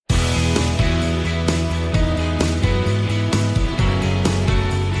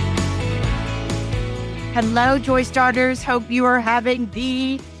Hello, Joy Starters. Hope you are having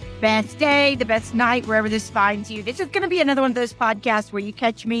the best day, the best night, wherever this finds you. This is going to be another one of those podcasts where you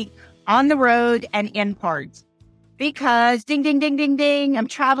catch me on the road and in parts. Because ding, ding, ding, ding, ding, I'm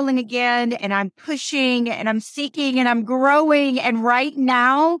traveling again and I'm pushing and I'm seeking and I'm growing. And right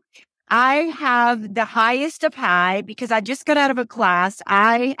now, I have the highest of high because I just got out of a class.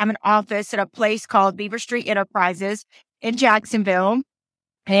 I am an office at a place called Beaver Street Enterprises in Jacksonville.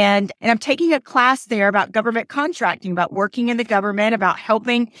 And I'm taking a class there about government contracting, about working in the government, about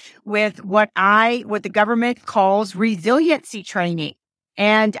helping with what the government calls resiliency training.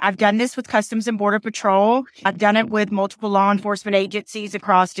 And I've done this with Customs and Border Patrol. I've done it with multiple law enforcement agencies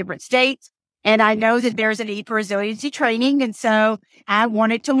across different states. And I know that there's a need for resiliency training. And so I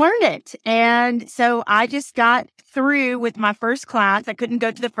wanted to learn it. And so I just got through with my first class. I couldn't go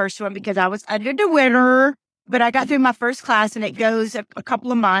to the first one because I was under the weather, but I got through my first class and it goes a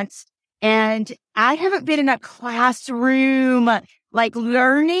couple of months. And I haven't been in a classroom like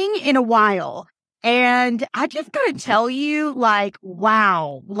learning in a while. And I just gotta tell you,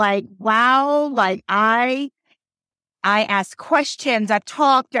 wow, I asked questions, I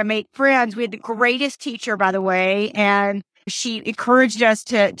talked, I made friends. We had the greatest teacher, by the way, and she encouraged us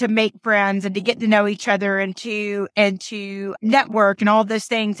to make friends and to get to know each other and to network and all those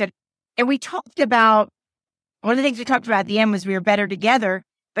things. And we talked about, one of the things we talked about at the end was we were better together.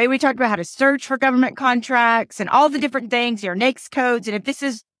 But we talked about how to search for government contracts and all the different things, your NAICS codes. And if this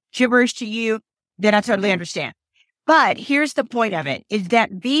is gibberish to you, then I totally understand. But here's the point of it, is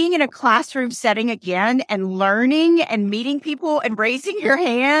that being in a classroom setting again and learning and meeting people and raising your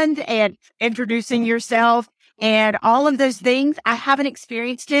hand and introducing yourself and all of those things, I haven't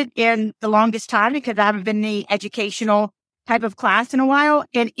experienced it in the longest time because I haven't been in the educational type of class in a while.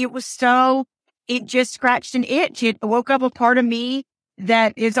 And it just scratched an itch. It woke up a part of me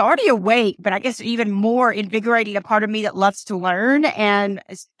that is already awake, but I guess even more invigorating, a part of me that loves to learn and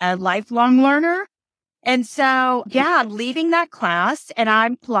is a lifelong learner. And so, I'm leaving that class and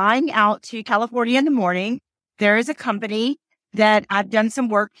I'm flying out to California in the morning. There is a company that I've done some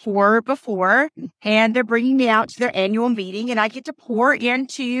work for before, and they're bringing me out to their annual meeting, and I get to pour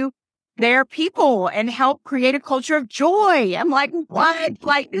into their people and help create a culture of joy. I'm like, what?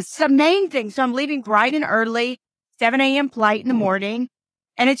 Like, this is amazing. So I'm leaving bright and early, 7 a.m. flight in the morning.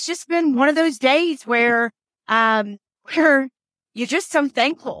 And it's just been one of those days where you're just so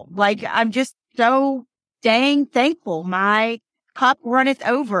thankful. Like, I'm just so dang thankful. My cup runneth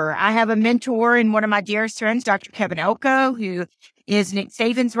over. I have a mentor and one of my dearest friends, Dr. Kevin Elko, who is Nick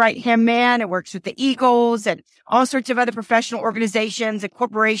Saban's right-hand man and works with the Eagles and all sorts of other professional organizations and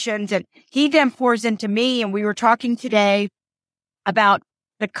corporations. And he then pours into me. And we were talking today about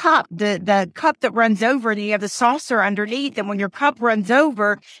the cup, the cup that runs over, and you have the saucer underneath. And when your cup runs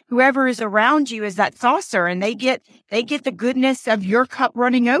over, whoever is around you is that saucer, and they get the goodness of your cup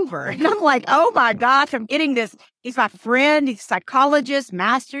running over. And I'm like, oh my gosh, I'm getting this. He's my friend. He's a psychologist,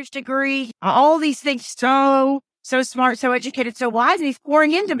 master's degree, all these things. So smart, so educated, so wise. And he's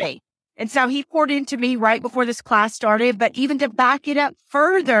pouring into me. And so he poured into me right before this class started. But even to back it up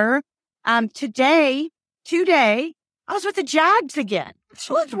further, today, I was with the Jags again.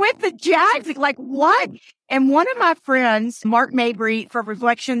 I was with the Jags. Like, what? And one of my friends, Mark Mabry from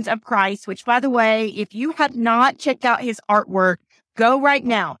Reflections of Christ, which, by the way, if you have not checked out his artwork, go right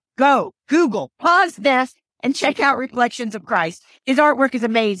now. Go Google, pause this, and check out Reflections of Christ. His artwork is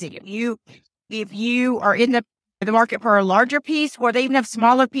amazing. If you are in the market for a larger piece, or they even have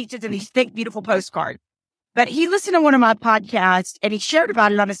smaller pieces and these thick, beautiful postcards. But he listened to one of my podcasts and he shared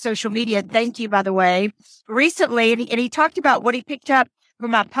about it on his social media. Thank you, by the way, recently. And he talked about what he picked up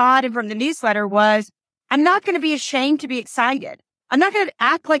from my pod and from the newsletter was, I'm not going to be ashamed to be excited. I'm not going to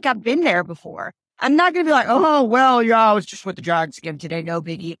act like I've been there before. I'm not going to be like, oh, well, yeah, I was just with the Jags again today. No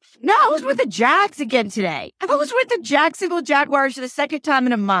biggie. No, I was with the Jags again today. I was with the Jacksonville Jaguars for the second time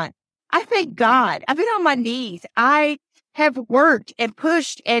in a month. I thank God. I've been on my knees. I have worked and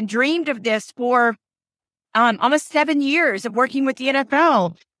pushed and dreamed of this for almost 7 years of working with the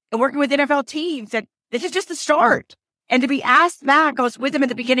NFL and working with NFL teams. And this is just the start. And to be asked back, I was with them at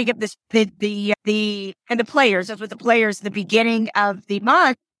the beginning of this, and the players, I was with the players at the beginning of the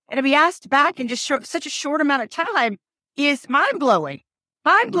month. And to be asked back in just such a short amount of time is mind-blowing.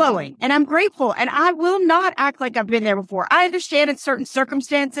 And I'm grateful. And I will not act like I've been there before. I understand in certain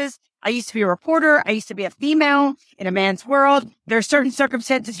circumstances. I used to be a reporter. I used to be a female in a man's world. There are certain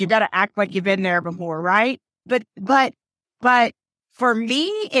circumstances you got to act like you've been there before, right? But for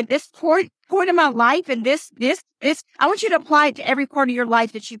me, in this point in my life, and this, I want you to apply it to every part of your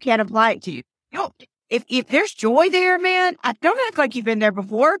life that you can apply it to. If there's joy there, man, I don't act like you've been there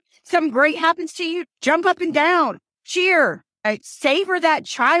before. Something great happens to you, jump up and down, cheer, savor that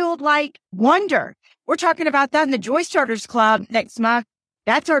childlike wonder. We're talking about that in the Joy Starters Club next month.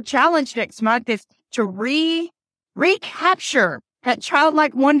 That's our challenge next month, is to recapture that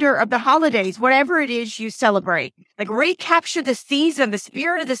childlike wonder of the holidays, whatever it is you celebrate. Like, recapture the season, the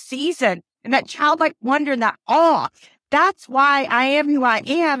spirit of the season, and that childlike wonder and that awe. That's why I am who I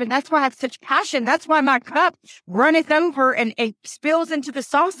am, and that's why I have such passion. That's why my cup runneth over and it spills into the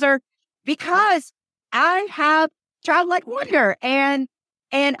saucer, because I have childlike wonder, and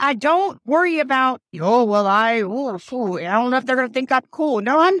I don't worry about, I don't know if they're going to think I'm cool.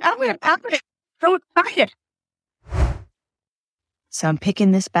 No, I'm so excited. So I'm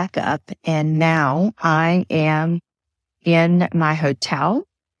picking this back up, and now I am in my hotel.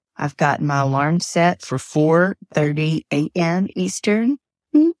 I've got my alarm set for 4:30 a.m. Eastern.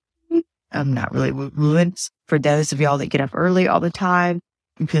 I'm not really ruined. For those of y'all that get up early all the time,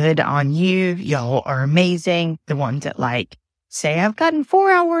 good on you. Y'all are amazing. The ones that say, I've gotten 4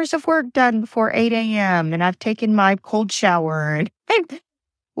 hours of work done before 8 a.m. and I've taken my cold shower. And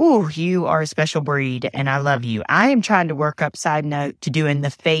you are a special breed, and I love you. I am trying to work up, side note, to doing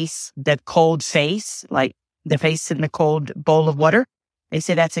the cold face, like the face in the cold bowl of water. They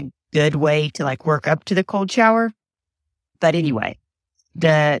say that's a good way to work up to the cold shower. But anyway,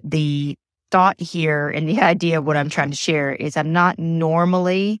 the thought here and the idea of what I'm trying to share is I'm not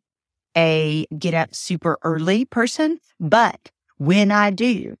normally a get up super early person, but when I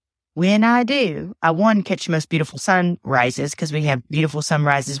do, I catch the most beautiful sunrises, because we have beautiful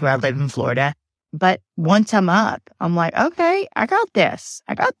sunrises where I live in Florida. But once I'm up, I'm like, okay, I got this.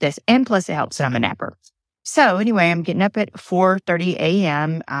 And plus it helps that I'm a napper. So anyway, I'm getting up at 4:30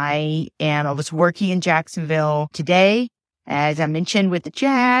 a.m. I was working in Jacksonville today, as I mentioned, with the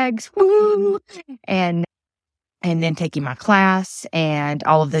Jags, and then taking my class and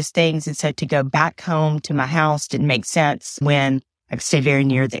all of those things. And so to go back home to my house didn't make sense when I could stay very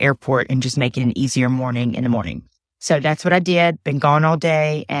near the airport and just make it an easier morning in the morning. So that's what I did. Been gone all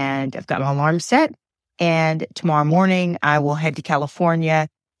day, and I've got my alarm set. And tomorrow morning, I will head to California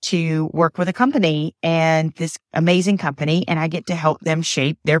to work with a company, and this amazing company, and I get to help them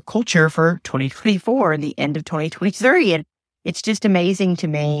shape their culture for 2024 and the end of 2023. And it's just amazing to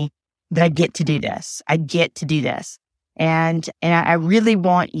me that I get to do this. And I really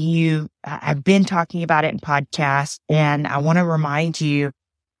want you, I've been talking about it in podcasts, and I want to remind you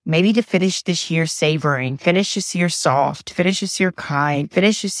maybe to finish this year savoring, finish this year soft, finish this year kind,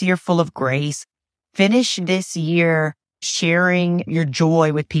 finish this year full of grace, finish this year sharing your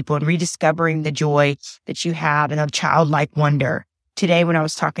joy with people and rediscovering the joy that you have and a childlike wonder. Today, when I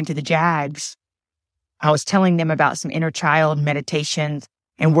was talking to the Jags, I was telling them about some inner child meditations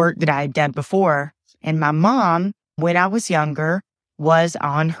and work that I had done before. And my mom, when I was younger, was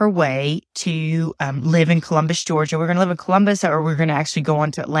on her way to live in Columbus, Georgia. We're going to live in Columbus, or we're going to actually go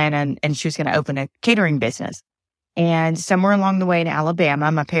on to Atlanta, and she was going to open a catering business. And somewhere along the way in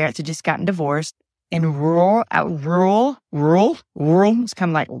Alabama, my parents had just gotten divorced. In rural, it's kind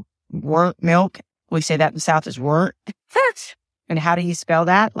of like weren't milk. We say that in the South is weren't. And how do you spell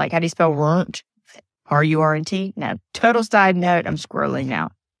that? How do you spell weren't? R-U-R-N-T? No, total side note, I'm scrolling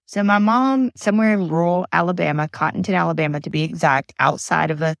now. So my mom, somewhere in rural Alabama, Cottonton, Alabama, to be exact,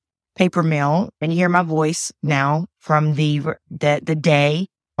 outside of the paper mill, and you hear my voice now from the day,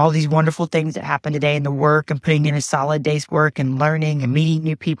 all these wonderful things that happened today in the work and putting in a solid day's work and learning and meeting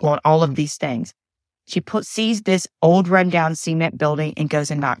new people and all of these things. She sees this old rundown cement building and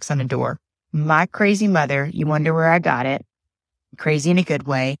goes and knocks on the door. My crazy mother, you wonder where I got it, crazy in a good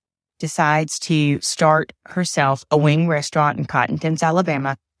way, decides to start herself a wing restaurant in Cottonton,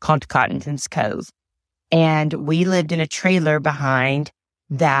 Alabama, called Cottonton's Cove. And we lived in a trailer behind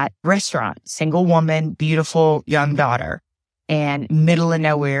that restaurant. Single woman, beautiful young daughter, and middle of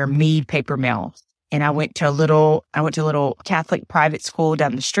nowhere, Meade paper mill. And I went to a little Catholic private school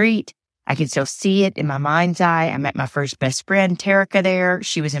down the street. I can still see it in my mind's eye. I met my first best friend, Terica, there.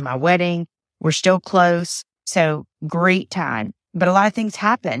 She was in my wedding. We're still close. So great time. But a lot of things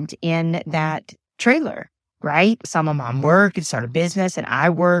happened in that trailer, right? Saw my mom work and start a business, and I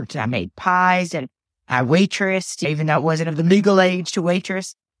worked, and I made pies, and I waitressed, even though I wasn't of the legal age to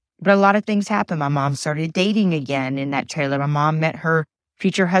waitress. But a lot of things happened. My mom started dating again in that trailer. My mom met her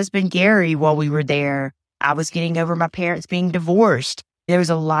future husband, Gary, while we were there. I was getting over my parents being divorced. There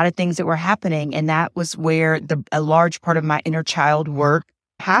was a lot of things that were happening, and that was where a large part of my inner child work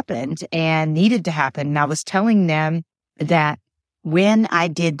happened and needed to happen. And I was telling them that when I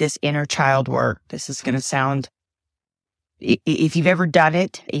did this inner child work, this is going to sound if you've ever done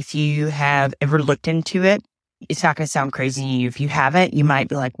it, if you have ever looked into it, it's not going to sound crazy to you. If you haven't, you might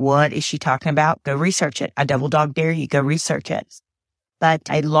be like, what is she talking about? Go research it. I double dog dare you, go research it. But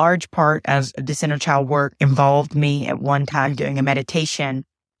a large part of this inner child work involved me at one time doing a meditation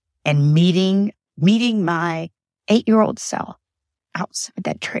and meeting my 8-year-old self outside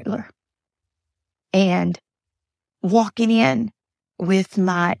that trailer and walking in with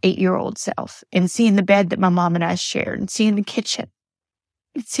my 8-year-old self and seeing the bed that my mom and I shared and seeing the kitchen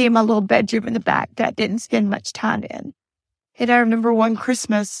and seeing my little bedroom in the back that I didn't spend much time in. And I remember one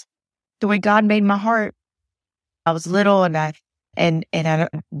Christmas, the way God made my heart. I was little and I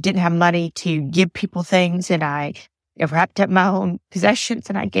didn't have money to give people things, and I wrapped up my own possessions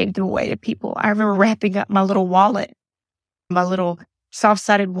and I gave them away to people. I remember wrapping up my little wallet, my little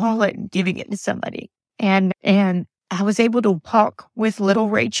soft-sided wallet, and giving it to somebody. And I was able to walk with little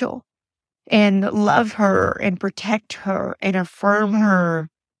Rachel and love her and protect her and affirm her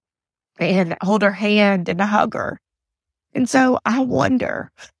and hold her hand and hug her. And so I wonder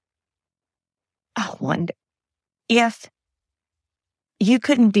if you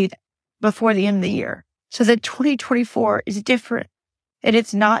couldn't do that before the end of the year. So that 2024 is different. And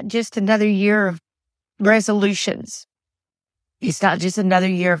it's not just another year of resolutions. It's not just another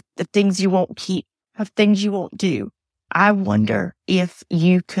year of the things you won't keep, of things you won't do. I wonder if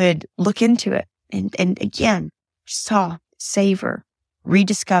you could look into it and again, savor,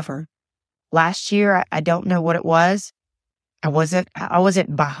 rediscover. Last year, I don't know what it was. I wasn't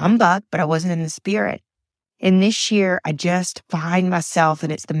by humbug, but I wasn't in the spirit. And this year, I just find myself,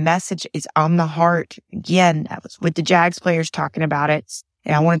 and it's the message is on the heart. Again, I was with the Jags players talking about it,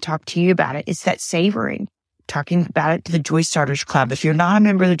 and I want to talk to you about it. It's that savoring, talking about it to the Joy Starters Club. If you're not a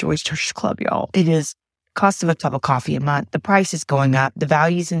member of the Joy Starters Club, y'all, it is cost of a cup of coffee a month. The price is going up. The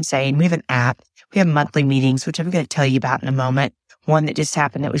value is insane. We have an app. We have monthly meetings, which I'm going to tell you about in a moment. One that just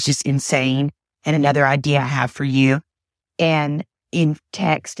happened that was just insane, and another idea I have for you. And in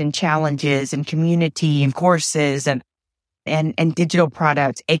text and challenges and community and courses and digital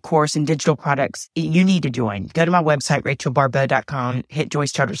products, a course and digital products, you need to join. Go to my website, rachelbarbeau.com, hit Joy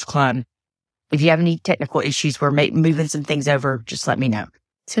Starters Club. If you have any technical issues, we're moving some things over, just let me know.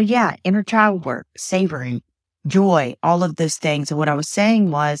 So yeah, inner child work, savoring, joy, all of those things. And what I was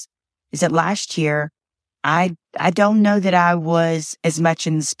saying is that last year, I don't know that I was as much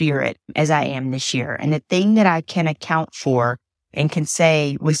in the spirit as I am this year. And the thing that I can account for and can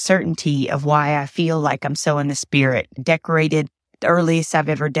say with certainty of why I feel like I'm so in the spirit, decorated the earliest I've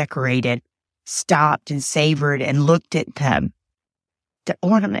ever decorated, stopped and savored and looked at them, the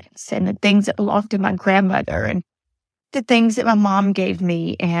ornaments and the things that belonged to my grandmother and the things that my mom gave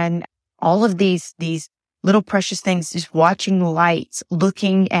me and all of these little precious things, just watching the lights,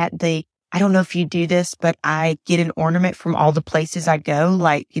 looking at I don't know if you do this, but I get an ornament from all the places I go,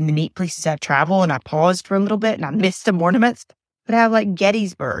 like in the neat places I travel, and I paused for a little bit and I missed some ornaments. But I have like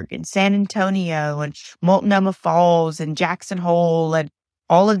Gettysburg and San Antonio and Multnomah Falls and Jackson Hole and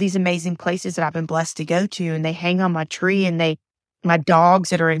all of these amazing places that I've been blessed to go to, and they hang on my tree, and my dogs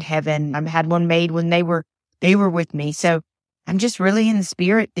that are in heaven, I had one made when they were with me. So I'm just really in the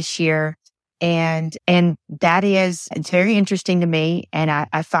spirit this year. And it's very interesting to me. And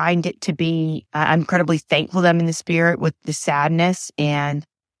I find it to be, I'm incredibly thankful that I'm in the spirit with the sadness and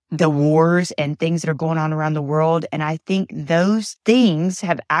the wars and things that are going on around the world. And I think those things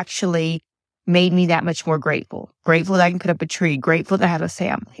have actually made me that much more grateful. Grateful that I can put up a tree. Grateful that I have a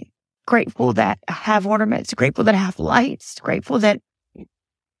family. Grateful that I have ornaments. Grateful that I have lights. Grateful that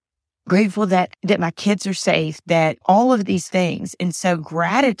my kids are safe. That all of these things. And so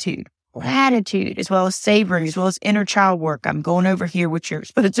gratitude, as well as savoring, as well as inner child work. I'm going over here, which you're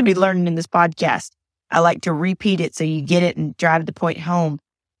supposed to be learning in this podcast. I like to repeat it so you get it and drive the point home.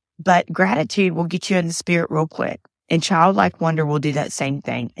 But gratitude will get you in the spirit real quick. And childlike wonder will do that same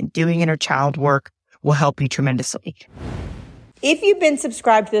thing. And doing inner child work will help you tremendously. If you've been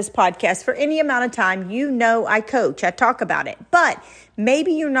subscribed to this podcast for any amount of time, you know I coach. I talk about it. But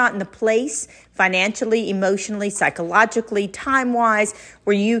maybe you're not in the place financially, emotionally, psychologically, time-wise,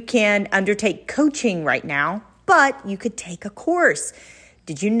 where you can undertake coaching right now, but you could take a course.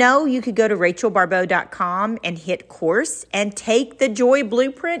 Did you know you could go to rachelbarbeau.com and hit course and take the Joy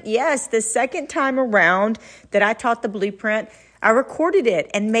Blueprint? Yes, the second time around that I taught the blueprint, I recorded it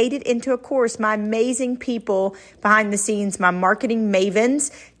and made it into a course. My amazing people behind the scenes, my marketing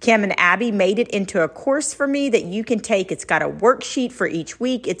mavens, Kim and Abby, made it into a course for me that you can take. It's got a worksheet for each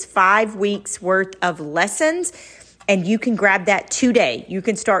week. It's 5 weeks worth of lessons, and you can grab that today. You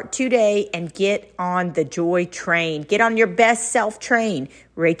can start today and get on the Joy train. Get on your best self train,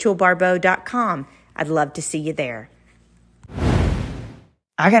 rachelbarbeau.com. I'd love to see you there.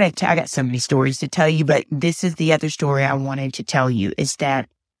 I got so many stories to tell you, but this is the other story I wanted to tell you is that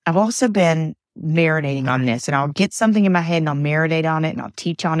I've also been marinating on this, and I'll get something in my head and I'll marinate on it and I'll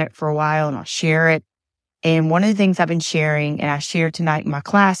teach on it for a while and I'll share it. And one of the things I've been sharing, and I shared tonight in my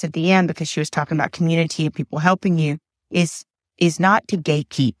class at the end because she was talking about community and people helping you, is not to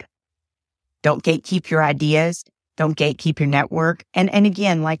gatekeep. Don't gatekeep your ideas. Don't gatekeep your network. And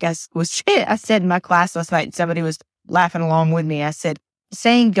again, like I said in my class last night, somebody was laughing along with me. I said,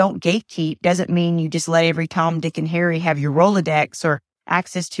 saying don't gatekeep doesn't mean you just let every Tom, Dick, and Harry have your Rolodex or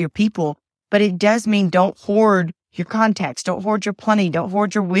access to your people, but it does mean don't hoard your contacts, don't hoard your plenty, don't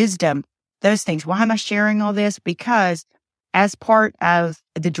hoard your wisdom, those things. Why am I sharing all this? Because as part of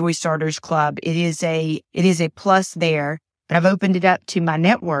the Joy Starters Club, it is a plus there, but I've opened it up to my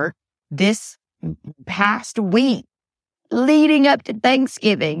network this past week leading up to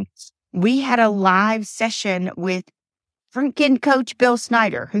Thanksgiving. We had a live session with freaking Coach Bill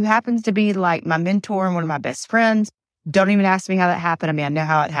Snyder, who happens to be like my mentor and one of my best friends. Don't even ask me how that happened. I mean, I know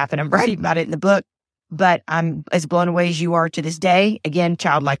how it happened. I'm writing about it in the book, but I'm as blown away as you are to this day. Again,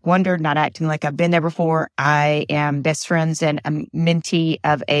 childlike wonder, not acting like I've been there before. I am best friends and a mentee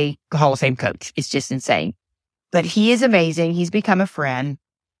of a Hall of Fame coach. It's just insane. But he is amazing. He's become a friend.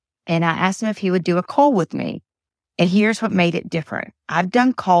 And I asked him if he would do a call with me. And here's what made it different. I've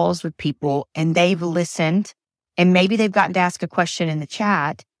done calls with people and they've listened. And maybe they've gotten to ask a question in the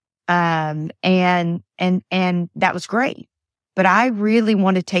chat. And that was great. But I really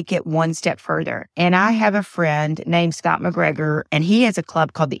want to take it one step further. And I have a friend named Scott McGregor, and he has a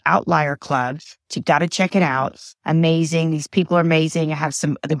club called the Outlier Club. So you've got to check it out. Amazing. These people are amazing. I have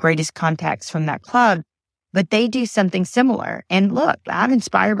some of the greatest contacts from that club, but they do something similar. And look, I'm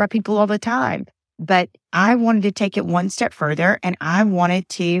inspired by people all the time, but I wanted to take it one step further, and I wanted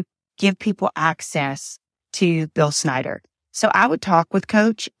to give people access to Bill Snyder. So I would talk with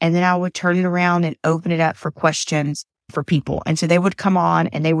Coach, and then I would turn it around and open it up for questions for people. And so they would come on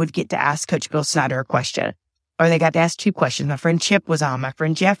and they would get to ask Coach Bill Snyder a question, or they got to ask 2 questions. My friend Chip was on, my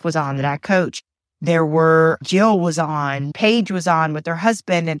friend Jeff was on that I coach. Jill was on, Paige was on with her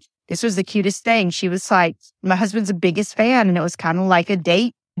husband. And this was the cutest thing. She was like, my husband's the biggest fan. And it was kind of like a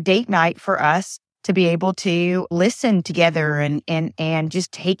date night for us to be able to listen together and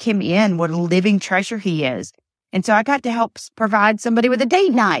just take him in, what a living treasure he is. And so I got to help provide somebody with a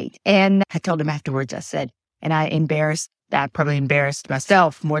date night. And I told him afterwards, I said, and I probably embarrassed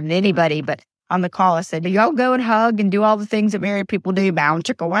myself more than anybody, but on the call, I said, y'all go and hug and do all the things that married people do, bow and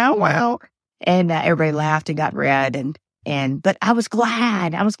chicka wow wow. And everybody laughed and got red. But I was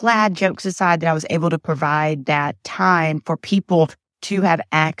glad, jokes aside, that I was able to provide that time for people to have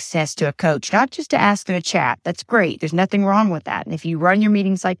access to a coach, not just to ask them a chat. That's great. There's nothing wrong with that. And if you run your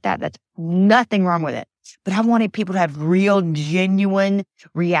meetings like that, that's nothing wrong with it. But I wanted people to have real, genuine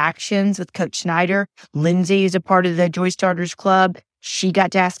reactions with Coach Snyder. Lindsay is a part of the Joy Starters Club. She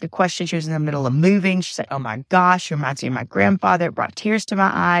got to ask a question. She was in the middle of moving. She said, oh my gosh, it reminds me of my grandfather. It brought tears to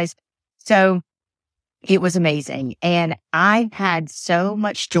my eyes. So it was amazing. And I had so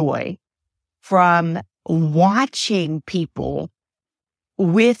much joy from watching people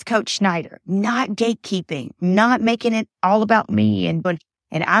with Coach Snyder, not gatekeeping, not making it all about me. And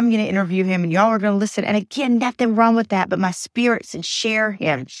I'm going to interview him and y'all are going to listen. And again, nothing wrong with that, but my spirit said, share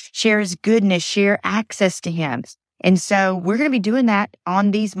him, share his goodness, share access to him. And so we're going to be doing that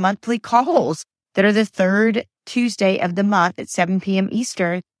on these monthly calls that are the 3rd Tuesday of the month at 7 p.m.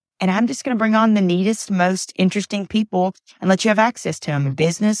 Eastern. And I'm just going to bring on the neatest, most interesting people and let you have access to them.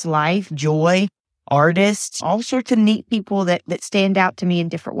 Business, life, joy, artists, all sorts of neat people that stand out to me in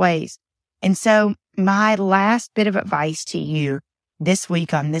different ways. And so my last bit of advice to you this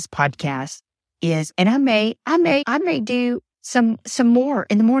week on this podcast is, and I may do some more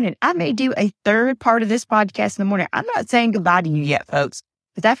in the morning. I may do a 3rd part of this podcast in the morning. I'm not saying goodbye to you yet, folks,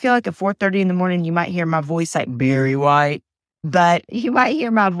 because I feel like at 4:30 in the morning, you might hear my voice like Barry White, but you might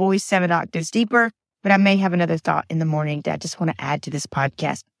hear my voice 7 octaves deeper. But I may have another thought in the morning that I just want to add to this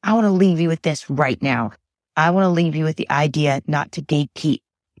podcast. I want to leave you with this right now. I want to leave you with the idea not to gatekeep.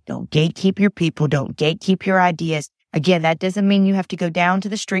 Don't gatekeep your people. Don't gatekeep your ideas. Again, that doesn't mean you have to go down to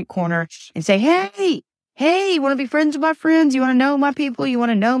the street corner and say, hey, you want to be friends with my friends? You want to know my people? You want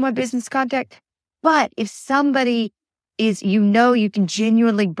to know my business contact? But if somebody is, you can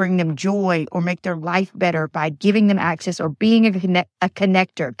genuinely bring them joy or make their life better by giving them access or being a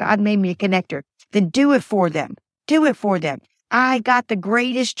connector. God made me a connector. Then do it for them. Do it for them. I got the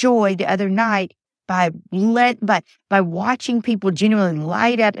greatest joy the other night by watching people genuinely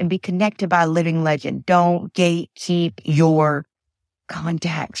light up and be connected by a living legend. Don't gatekeep your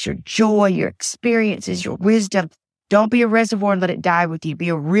contacts, your joy, your experiences, your wisdom. Don't be a reservoir and let it die with you. Be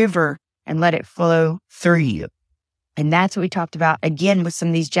a river and let it flow through you. And that's what we talked about again with some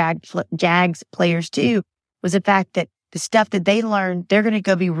of these Jags players too, was the fact that the stuff that they learned, they're going to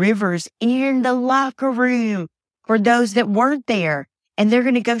go be rivers in the locker room for those that weren't there. And they're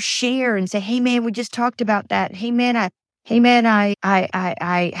going to go share and say, hey man, we just talked about that. Hey man, I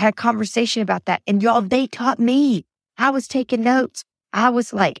had a conversation about that. And y'all, they taught me. I was taking notes. I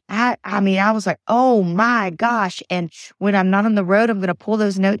was like, oh my gosh. And when I'm not on the road, I'm going to pull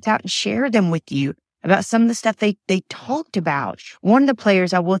those notes out and share them with you about some of the stuff they talked about. One of the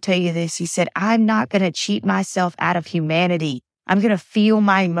players, I will tell you this, he said, I'm not going to cheat myself out of humanity. I'm going to feel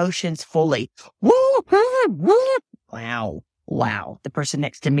my emotions fully. Wow. The person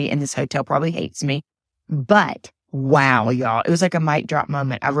next to me in this hotel probably hates me, but wow, y'all. It was like a mic drop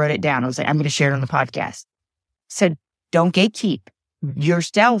moment. I wrote it down. I was like, I'm going to share it on the podcast. So don't gatekeep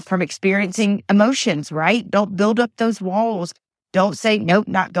yourself from experiencing emotions, right? Don't build up those walls. Don't say, nope,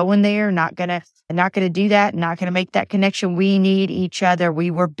 not going there. Not going to do that. Not going to make that connection. We need each other. We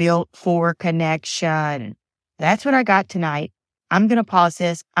were built for connection. That's what I got tonight. I'm going to pause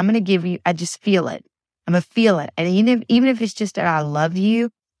this. I'm going to give you, I just feel it. I'm going to feel it. And even if it's just that I love you,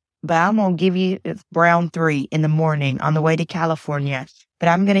 but I'm going to give you Brown 3 in the morning on the way to California. But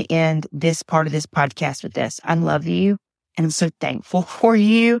I'm going to end this part of this podcast with this. I love you. And I'm so thankful for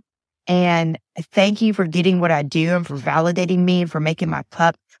you. And thank you for getting what I do and for validating me and for making my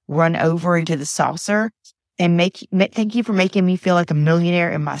cup run over into the saucer. And thank you for making me feel like a millionaire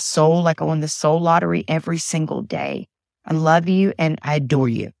in my soul, like I won the soul lottery every single day. I love you and I adore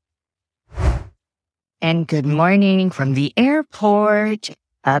you. And good morning from the airport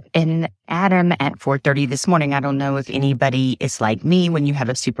up in Adam at 4:30 this morning. I don't know if anybody is like me when you have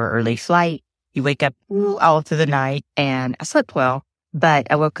a super early flight. You wake up all through the night, and I slept well, but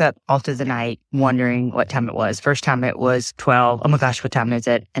I woke up all through the night wondering what time it was. First time it was 12. Oh my gosh, what time is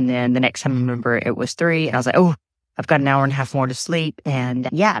it? And then the next time I remember it was 3. And I was like, oh, I've got an hour and a half more to sleep. And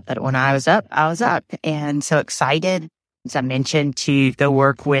yeah, but when I was up and so excited. As I mentioned, to go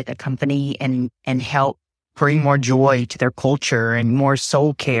work with a company and help bring more joy to their culture and more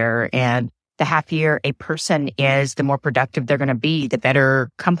soul care. And the happier a person is, the more productive they're going to be, the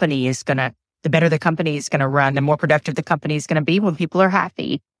better the company is going to run, the more productive the company is going to be when people are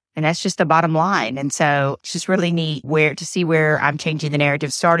happy. And that's just the bottom line. And so it's just really neat to see where I'm changing the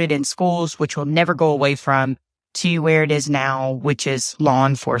narrative. Started in schools, which will never go away from, to where it is now, which is law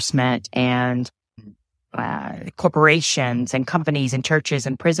enforcement and corporations and companies and churches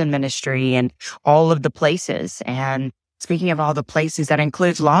and prison ministry and all of the places. And speaking of all the places, that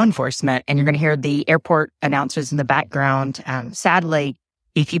includes law enforcement. And you're going to hear the airport announcers in the background. Sadly,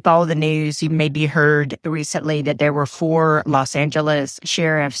 if you follow the news, you maybe heard recently that there were 4 Los Angeles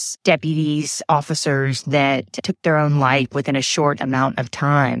sheriff's deputies, officers that took their own life within a short amount of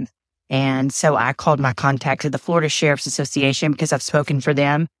time. And so I called my contact at the Florida Sheriff's Association because I've spoken for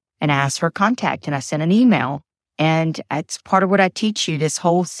them, and asked for contact, and I sent an email. And it's part of what I teach you. This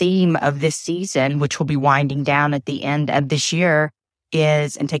whole theme of this season, which will be winding down at the end of this year,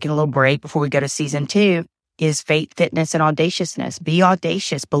 and taking a little break before we go to season 2, is faith, fitness, and audaciousness. Be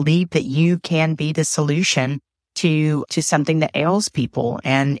audacious. Believe that you can be the solution to something that ails people.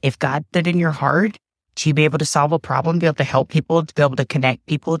 And if God put it in your heart to be able to solve a problem, be able to help people, to be able to connect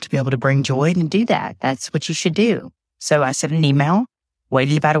people, to be able to bring joy, and do that. That's what you should do. So I sent an email.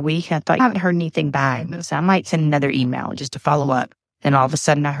 Waited about a week. I thought, I haven't heard anything back. So I might send another email just to follow up. Then all of a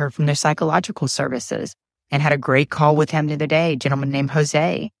sudden I heard from their psychological services and had a great call with him the other day, a gentleman named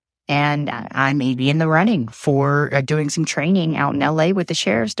Jose. And I may be in the running for doing some training out in LA with the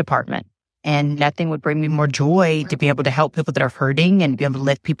sheriff's department. And nothing would bring me more joy to be able to help people that are hurting and be able to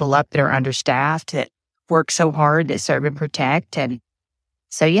lift people up that are understaffed, that work so hard, that serve and protect. And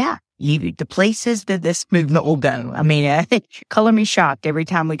so, yeah. The places that this movement will go. I mean, color me shocked every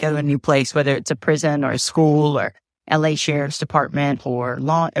time we go to a new place, whether it's a prison or a school or LA Sheriff's Department or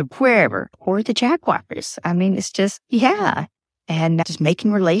wherever, or the Jaguars. I mean, it's just, yeah. And just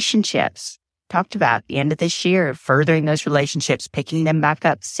making relationships. Talked about the end of this year, furthering those relationships, picking them back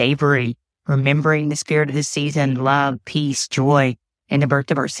up, savoring, remembering the spirit of the season, love, peace, joy, and the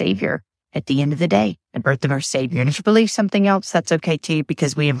birth of our Savior. At the end of the day, the birth of our Savior. And if you believe something else, that's okay too,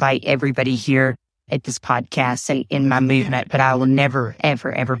 because we invite everybody here at this podcast and in my movement, but I will never,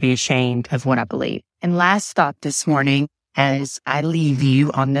 ever, ever be ashamed of what I believe. And last thought this morning, as I leave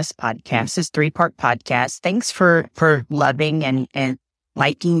you on this podcast, this 3-part podcast, thanks for loving and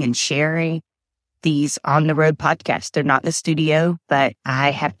liking and sharing these on the road podcasts. They're not in the studio, but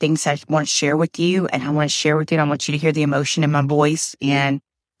I have things I want to share with you, and I want to share with you. And I want you to hear the emotion in my voice and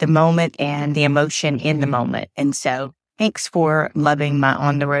the moment and the emotion in the moment. And so thanks for loving my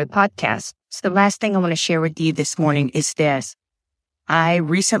On the Road podcast. So the last thing I want to share with you this morning is this. I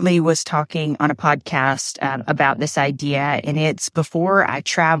recently was talking on a podcast about this idea, and it's before I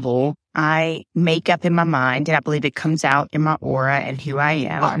travel, I make up in my mind, and I believe it comes out in my aura and who I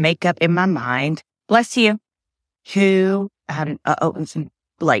am. I make up in my mind, bless you, who, that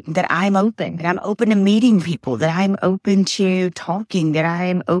I'm open, that I'm open to meeting people, that I'm open to talking, that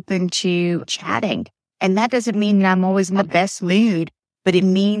I'm open to chatting. And that doesn't mean that I'm always in the best mood, but it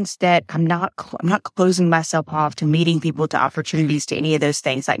means that I'm not closing myself off to meeting people, to opportunities, to any of those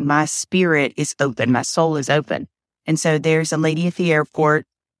things. Like my spirit is open. My soul is open. And so there's a lady at the airport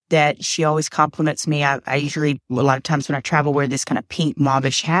that she always compliments me. I usually, a lot of times when I travel, wear this kind of pink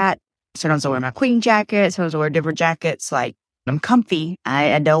mauvish hat. Sometimes I wear my queen jacket. Sometimes I wear different jackets. Like I'm comfy.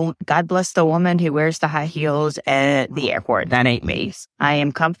 I don't, God bless the woman who wears the high heels at the airport. That ain't me. I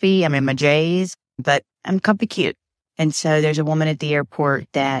am comfy. I'm in my J's, but I'm comfy cute. And so there's a woman at the airport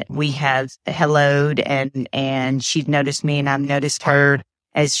that we have helloed, and she's noticed me and I've noticed her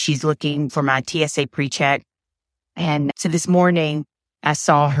as she's looking for my TSA pre-check. And so this morning I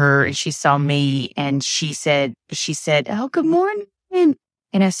saw her and she saw me and she said, "Oh, good morning."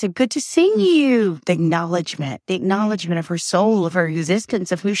 And I said, "Good to see you." The acknowledgement of her soul, of her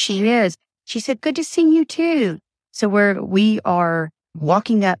existence, of who she is. She said, "Good to see you too." So we are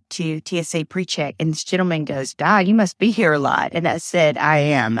walking up to TSA pre-check, and this gentleman goes, "Di, you must be here a lot." And I said, "I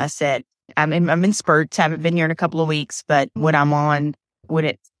am." I said, I'm in spurts. I haven't been here in a couple of weeks, but when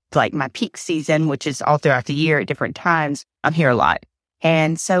it's like my peak season, which is all throughout the year at different times, I'm here a lot.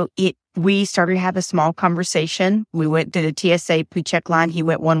 And so we started to have a small conversation. We went to the TSA pre-check line. He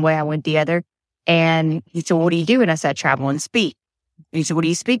went one way, I went the other. And he said, "What do you do?" And I said, "I travel and speak." He said, "What do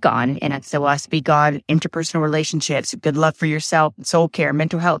you speak on?" And I said, "Well, I speak on interpersonal relationships, good love for yourself, soul care,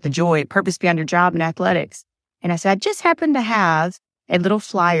 mental health, the joy, purpose beyond your job, and athletics." And I said, "I just happen to have a little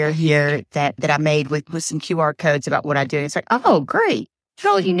flyer here that I made with some QR codes about what I do." And it's like, "Oh, great."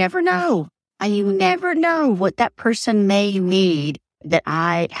 So you never know. You never know what that person may need that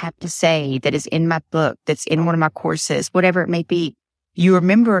I have to say, that is in my book, that's in one of my courses, whatever it may be. You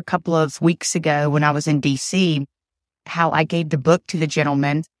remember a couple of weeks ago when I was in DC, how I gave the book to the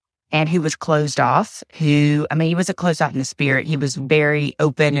gentleman and who was closed off, he wasn't closed off in the spirit. He was very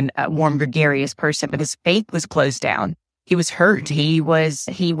open and a warm, gregarious person, but his faith was closed down. He was hurt. He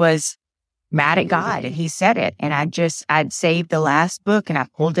was mad at God, and he said it. And I'd saved the last book and I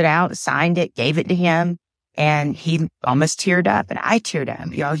pulled it out, signed it, gave it to him, and he almost teared up and I teared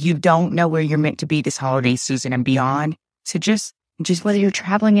up. You don't know where you're meant to be this holiday season and beyond. So just whether you're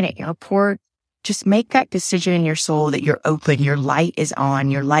traveling in an airport, just make that decision in your soul that you're open, your light is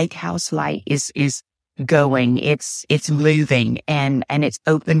on, your lighthouse light is going, it's moving, and it's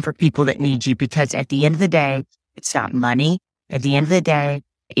open for people that need you, because at the end of the day, it's not money. At the end of the day,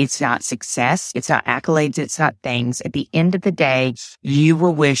 it's not success. It's not accolades. It's not things. At the end of the day, you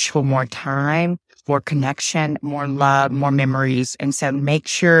will wish for more time, more connection, more love, more memories. And so make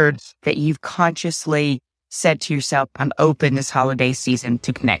sure that you've consciously said to yourself, "I'm open this holiday season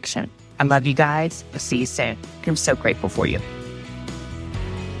to connection." I love you guys. I'll see you soon. I'm so grateful for you.